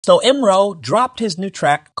So Emro dropped his new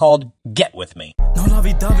track called Get With Me. No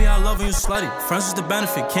lovey-dovey, I love you slutty. Friends with the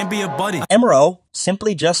benefit, can't be a buddy. Emro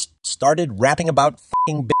simply just started rapping about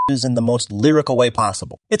f***ing bitches in the most lyrical way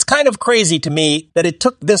possible. It's kind of crazy to me that it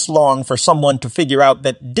took this long for someone to figure out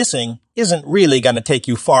that dissing isn't really going to take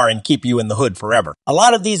you far and keep you in the hood forever. A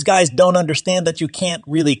lot of these guys don't understand that you can't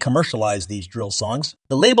really commercialize these drill songs.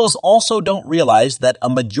 The labels also don't realize that a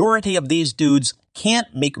majority of these dudes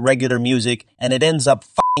can't make regular music, and it ends up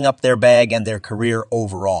f***ing up their bag and their career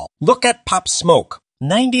overall. Look at Pop Smoke.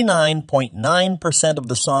 99.9% of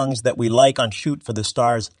the songs that we like on Shoot for the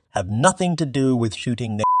Stars have nothing to do with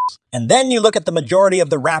shooting niggas. And then you look at the majority of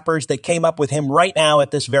the rappers that came up with him right now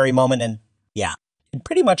at this very moment, and yeah, you're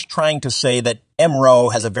pretty much trying to say that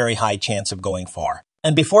Emro has a very high chance of going far.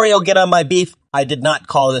 And before you'll get on my beef, I did not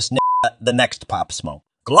call this nigga the next Pop Smoke.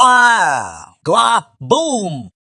 Glah! Glah! Boom!